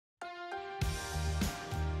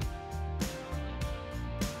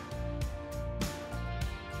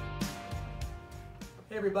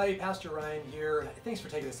Hey everybody, Pastor Ryan here. Thanks for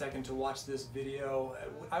taking a second to watch this video.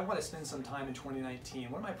 I want to spend some time in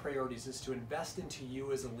 2019. One of my priorities is to invest into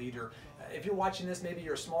you as a leader. If you're watching this, maybe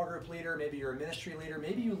you're a small group leader, maybe you're a ministry leader,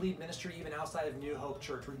 maybe you lead ministry even outside of New Hope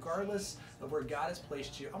Church. Regardless of where God has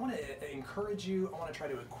placed you, I want to encourage you, I want to try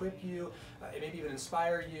to equip you, maybe even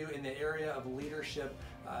inspire you in the area of leadership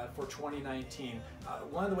for 2019.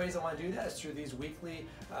 One of the ways I want to do that is through these weekly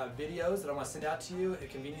videos that I want to send out to you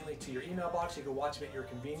conveniently to your email box. You can watch them at your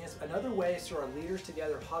convenience. Another way is through our Leaders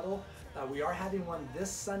Together huddle. We are having one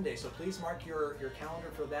this Sunday, so please mark your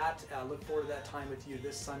calendar for that. Look forward to that time with you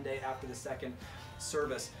this Sunday after the second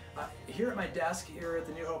service. Here at my desk here at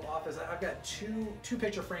the New Hope office, I've got two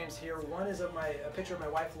picture frames here. One is of a picture of my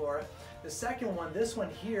wife Laura. The second one, this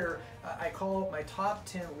one here, I call my top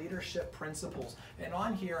 10 leadership principles. And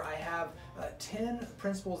on here I have 10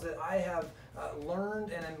 principles that I have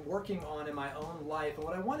learned and am working on in my own life. And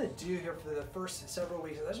what I want to do here for the first several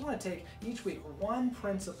weeks is I just want to take each week one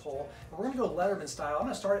principle, and we're going to go Letterman style. I'm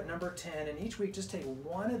going to start at number 10, and each week just take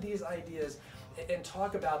one of these ideas and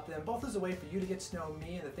talk about them, both as a way for you to get to know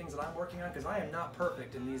me and the things that I'm working on, because I am not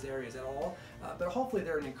perfect in these areas at all, but hopefully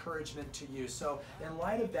they're an encouragement to you. So in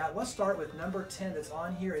light of that, let's start with number 10 that's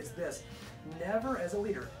on here. It's this: never, as a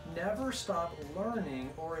leader, never stop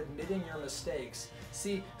learning or admitting your mistakes.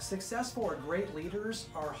 See, successful or great leaders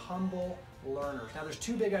are humble learners. Now there's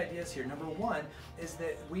two big ideas here. Number one is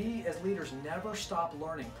that we as leaders never stop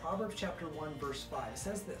learning. Proverbs chapter 1 verse 5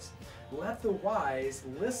 says this: let the wise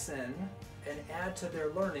listen and add to their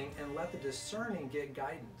learning, and let the discerning get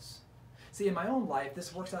guidance. See, in my own life,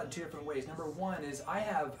 this works out in two different ways. Number one is I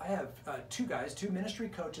have two ministry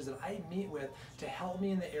coaches that I meet with to help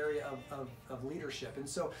me in the area of leadership. And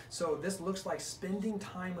so this looks like spending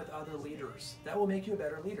time with other leaders. That will make you a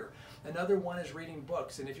better leader. Another one is reading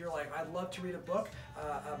books. And if you're like, I'd love to read a book,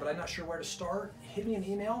 but I'm not sure where to start, hit me an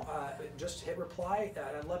email, just hit reply.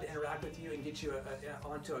 I'd love to interact with you and get you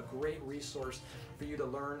onto a great resource for you to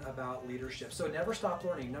learn about leadership. So never stop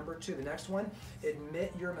learning. Number two, the next one,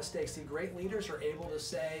 admit your mistakes. See, great leaders are able to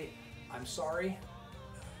say, I'm sorry,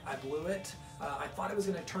 I blew it. I thought it was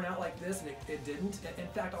going to turn out like this, and it didn't. In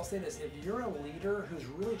fact, I'll say this: if you're a leader who's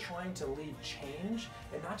really trying to lead change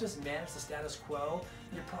and not just manage the status quo,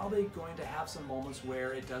 you're probably going to have some moments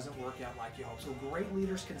where it doesn't work out like you hope. So great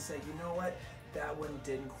leaders can say, you know what, that one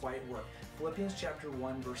didn't quite work. Philippians chapter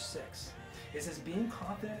 1 verse 6. It says, being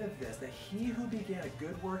confident of this, that he who began a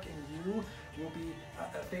good work in you will be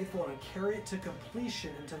faithful and carry it to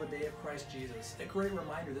completion until the day of Christ Jesus. A great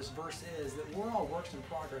reminder, this verse is that we're all works in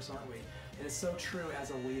progress, aren't we? And it's so true as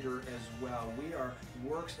a leader as well. We are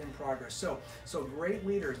works in progress. So great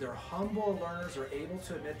leaders, they're humble learners, are able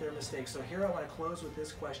to admit their mistakes. So here I want to close with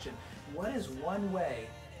this question: what is one way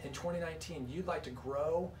in 2019 you'd like to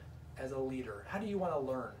grow as a leader? How do you want to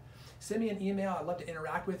learn? Send me an email. I'd love to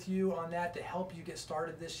interact with you on that to help you get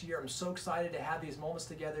started this year. I'm so excited to have these moments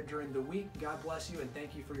together during the week. God bless you, and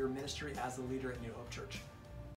thank you for your ministry as a leader at New Hope Church.